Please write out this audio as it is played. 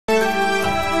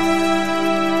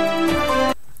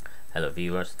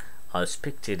viewers, I'll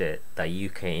speak today the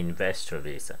UK Investor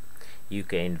Visa.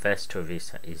 UK Investor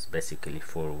Visa is basically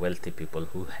for wealthy people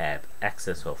who have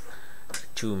access of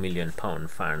 £2 million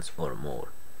funds or more.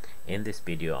 In this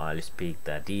video, I'll speak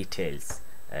the details,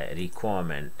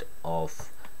 requirement of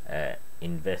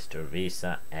Investor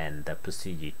Visa and the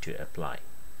procedure to apply.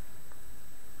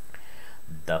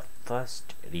 The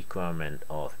first requirement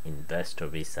of Investor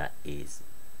Visa is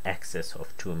access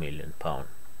of £2 million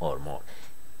or more.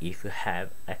 If you have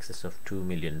access of £2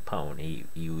 million,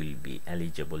 you will be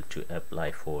eligible to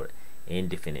apply for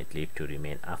indefinite leave to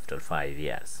remain after 5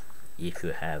 years. If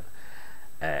you have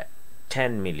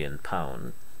 £10 million,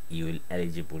 you will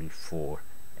eligible for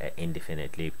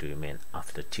indefinite leave to remain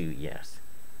after 2 years.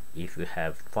 If you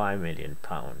have £5 million,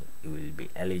 you will be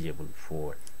eligible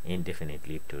for indefinite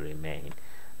leave to remain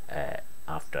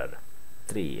after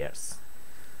 3 years.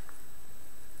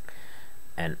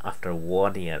 And after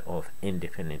 1 year of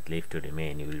indefinite leave to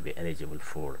remain, you will be eligible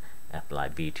for apply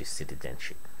British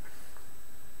citizenship.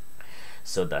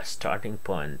 So the starting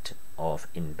point of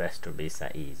Investor Visa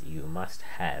is you must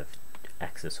have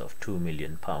access of £2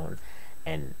 million,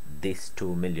 and this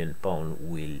 £2 million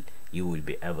you will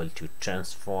be able to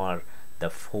transfer the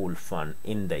whole fund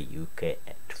in the UK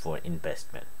for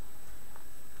investment.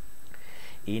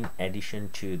 In addition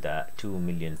to the £2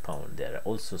 million, there are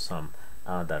also some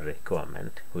other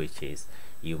requirement, which is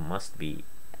you must be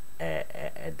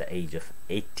at the age of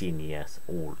 18 years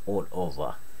old all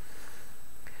over,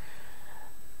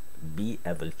 be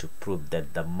able to prove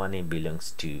that the money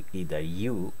belongs to either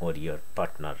you or your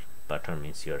partner. Partner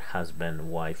means your husband,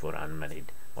 wife, or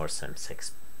unmarried or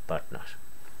same-sex partner.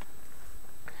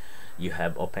 You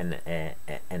have opened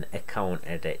an account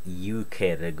at a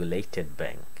UK regulated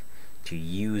bank to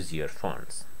use your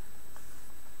funds,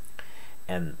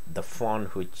 and the fund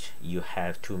which you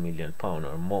have £2 million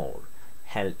or more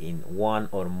held in one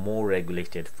or more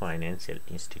regulated financial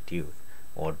institute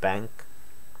or bank,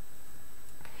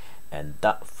 and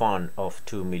that fund of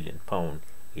 £2 million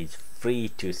is free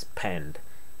to spend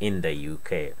in the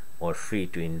UK or free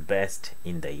to invest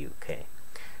in the UK.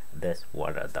 That's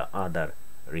what are the other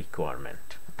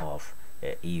requirement of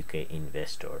a UK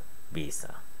Investor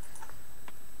Visa.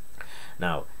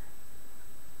 Now,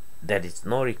 there is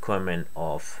no requirement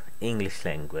of English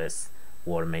language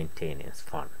or maintenance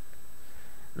fund.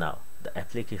 Now, the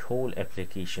whole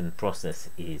application process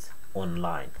is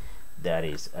online. There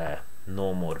is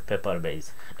no more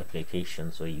paper-based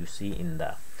application. So you see in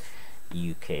the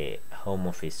UK Home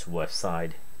Office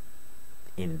website,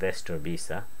 Investor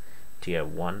Visa Tier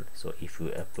 1. So if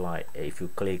you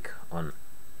click on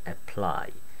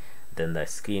apply, then the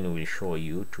screen will show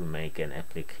you to make an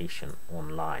application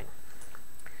online.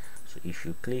 So if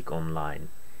you click online,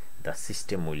 the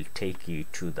system will take you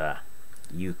to the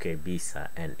UK Visa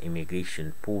and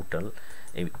Immigration portal.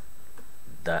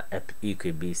 The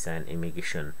UK Visa and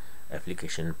Immigration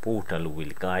application portal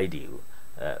will guide you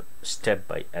step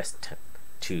by step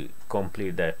to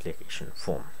complete the application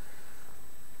form.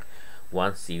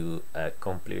 Once you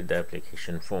complete the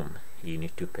application form, you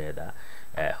need to pay the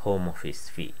Home Office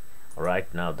fee.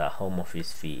 Right now, the Home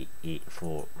Office fee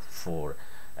for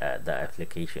the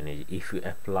application is, if you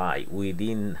apply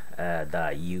within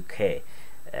the UK,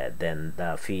 then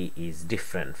the fee is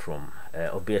different from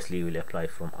obviously you will apply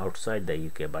from outside the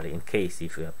UK, but in case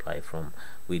if you apply from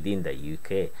within the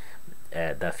UK,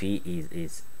 the fee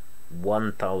is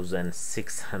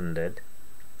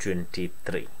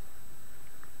 1,623.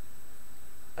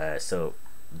 So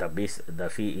the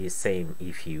fee is same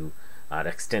if you are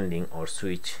extending or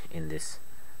switch in this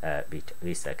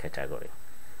visa category.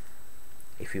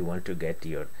 If you want to get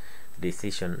your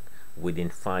decision within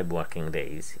 5 working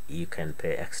days, you can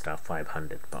pay extra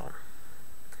 £500.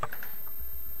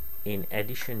 In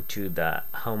addition to the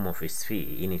Home Office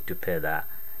fee, you need to pay the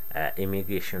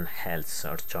immigration health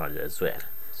surcharge as well.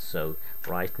 So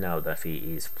right now the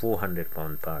fee is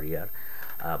 £400 per year,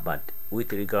 but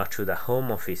with regard to the Home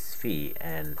Office fee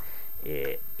and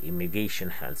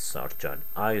immigration health surcharge,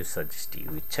 I will suggest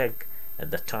you check at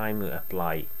the time you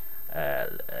apply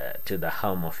to the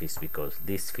Home Office, because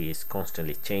this fee is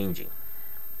constantly changing.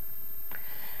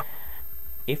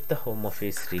 If the Home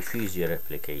Office refuse your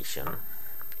application,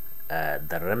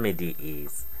 the remedy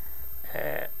is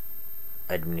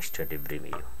administrative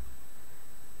review.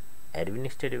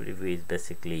 Administrative review is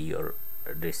basically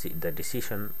the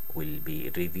decision will be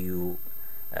reviewed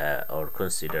or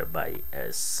considered by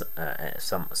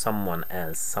someone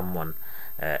else,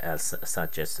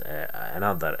 such as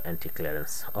another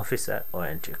anti-clearance officer or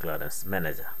anti-clearance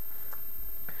manager.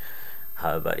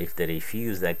 However, if they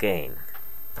refuse again,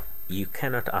 you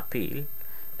cannot appeal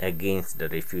against the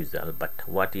refusal, but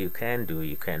what you can do,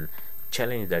 you can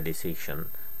challenge the decision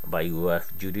by your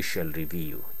judicial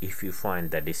review if you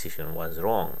find the decision was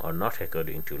wrong or not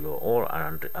according to law or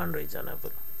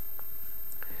unreasonable.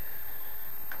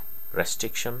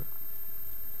 Restriction: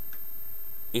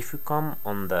 if you come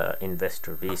on the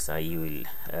investor visa, you will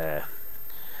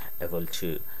able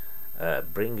to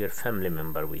bring your family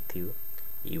member with you.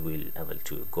 You will able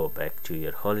to go back to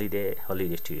your holiday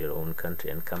to your own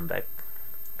country and come back.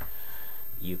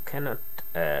 You cannot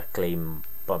claim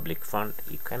public fund.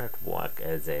 You cannot work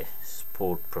as a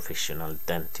sport professional,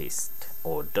 dentist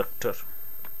or doctor.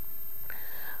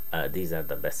 These are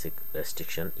the basic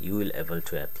restrictions. You will able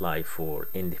to apply for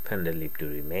independent leave to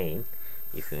remain.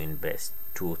 If you invest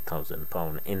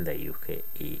 £2,000 in the UK,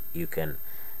 you can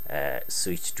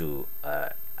switch to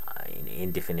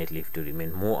indefinite leave to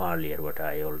remain more earlier, what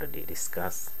I already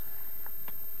discussed.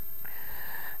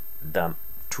 The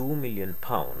 £2 million,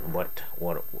 what,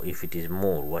 or if it is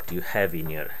more, what you have in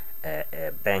your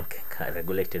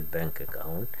regulated bank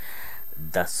account,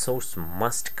 the source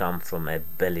must come from a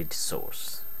valid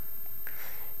source.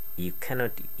 You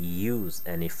cannot use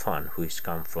any fund which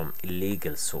come from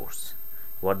illegal source.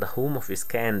 What the Home Office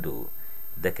can do,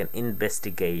 they can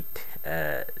investigate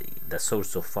the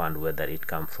source of fund, whether it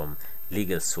come from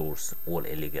legal source or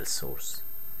illegal source.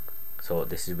 So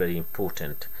this is very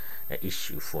important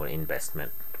issue for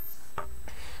investment.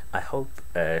 I hope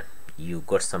you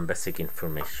got some basic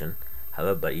information.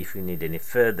 However, if you need any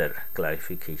further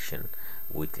clarification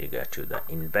with regard to the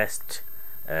investment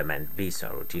visa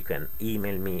route, you can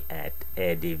email me at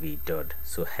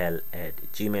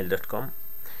adv.suhail@gmail.com.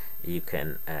 You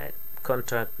can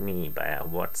contact me via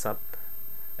WhatsApp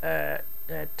at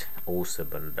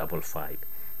 0755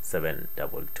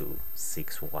 722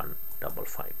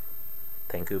 6155.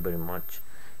 Thank you very much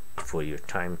for your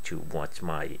time to watch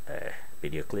my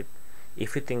video clip.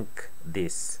 If you think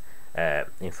this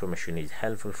information is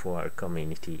helpful for our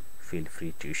community, feel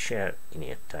free to share in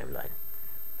your timeline.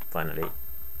 Finally,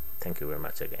 thank you very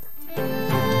much again.